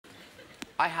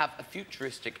I have a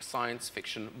futuristic science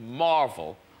fiction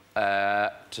marvel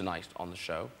tonight on the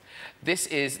show. This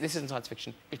isn't science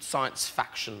fiction, it's science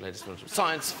faction, ladies and gentlemen.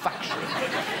 Science faction.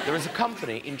 There is a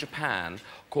company in Japan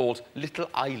called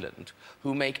LittleIsland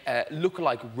who make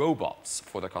look-alike robots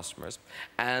for their customers,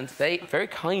 and they very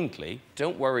kindly,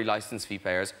 don't worry license fee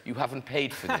payers, you haven't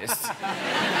paid for this,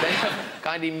 they have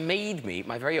kindly made me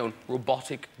my very own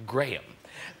Robotic Graham.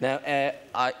 Now,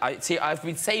 I see, I've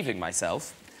been saving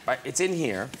myself. Right, it's in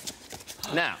here.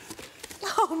 Now.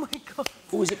 Oh, my God.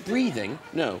 Oh, is it breathing?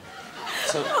 No.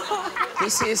 So,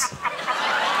 this is...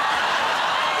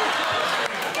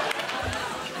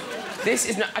 This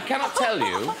is not... I cannot tell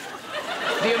you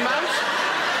the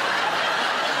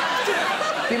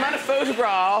amount of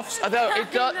photographs, although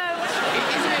it does... It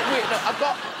is a bit weird. No,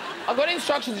 I've got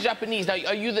instructions in Japanese. Now,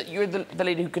 you're the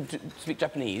lady who could speak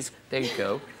Japanese. There you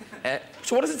go.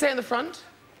 So what does it say on the front?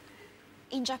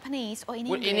 In Japanese or in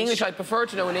English? In English, I'd prefer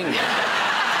to know in English.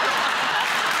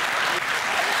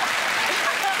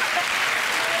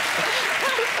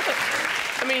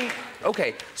 I mean,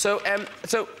 OK, so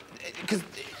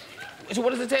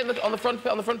what does it say on the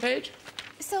front page?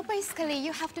 So basically,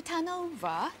 you have to turn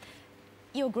over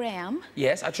your Graham.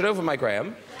 Yes, I turn over my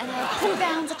Graham. And pull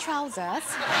down the trousers.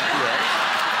 Yes.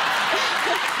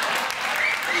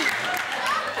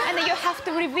 And then you have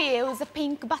to reveal the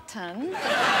pink button.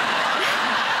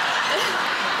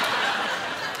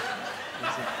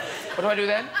 What do I do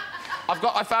then?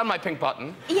 I found my pink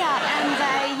button. Yeah,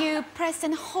 and you press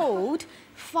and hold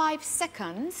 5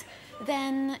 seconds,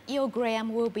 then your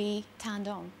Graham will be turned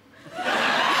on.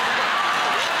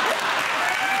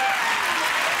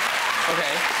 OK.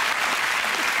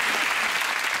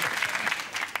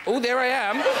 Oh, there I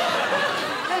am.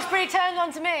 Looks pretty turned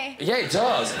on to me. Yeah, it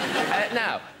does.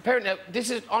 Now, apparently, this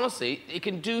is, honestly, it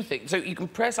can do things. So you can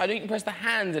press, I know you can press the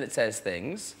hand and it says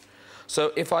things.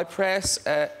 So if I press,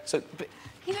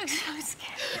 You look so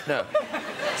scared. No.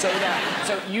 So now,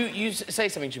 so you say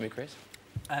something to me, Chris.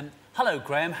 Hello,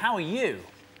 Graham. How are you?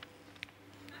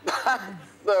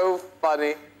 So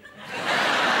funny.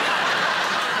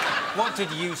 What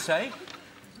did you say?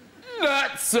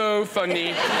 That's so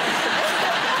funny.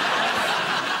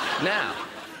 Now,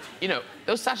 you know,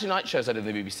 those Saturday night shows I do on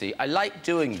the BBC, I like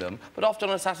doing them, but often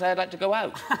on a Saturday I'd like to go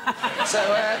out. So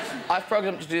I've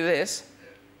programmed to do this.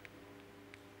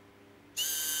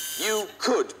 You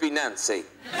could be Nancy.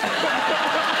 Isn't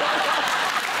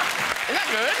that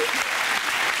good?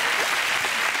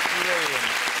 Brilliant.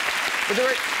 But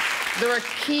there are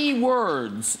key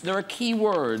words. There are key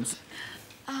words.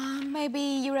 Maybe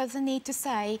you rather need to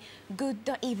say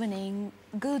good evening,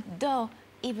 good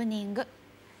evening.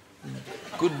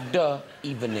 Good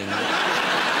evening.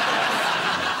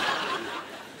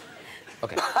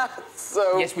 OK.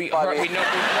 So yes, we funny. we know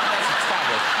that's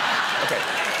established. OK.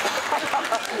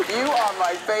 You are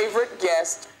my favourite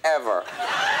guest ever.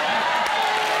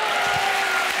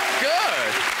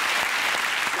 Good.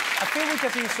 I feel we're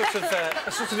getting a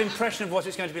sort of impression of what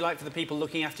it's going to be like for the people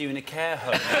looking after you in a care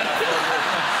home.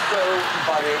 So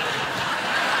funny.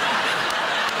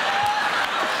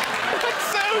 That's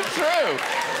so true.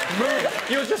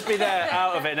 You'll just be there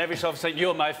out of it, and every so often saying,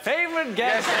 "You're my favourite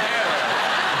guest ever."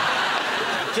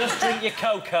 Just drink your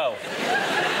cocoa.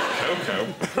 Cocoa?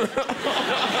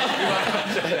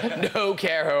 No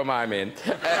care home I'm in.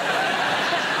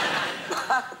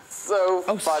 So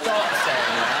funny. Stop saying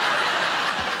that.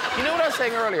 You know what I was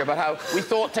saying earlier about how we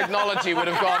thought technology would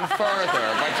have gone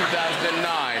further by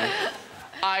 2009?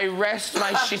 I rest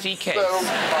my shitty case. So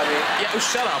funny. Yeah, oh,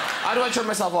 shut up. How do I turn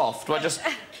myself off? Do I just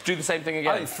do the same thing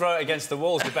again? I think throw it against the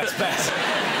walls the best bet.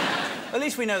 At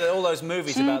least we know that all those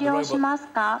movies about the robot... 終了します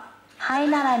か？はい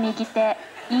なら右手、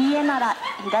いいえなら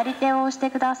左手を押して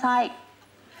ください。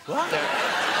 What?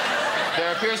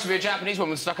 There appears to be a Japanese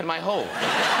woman stuck in my hole.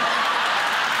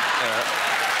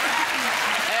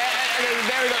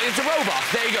 There we go. It's a robot.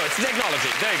 There you go. It's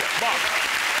technology. There you go. Bob.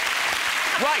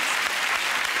 Right.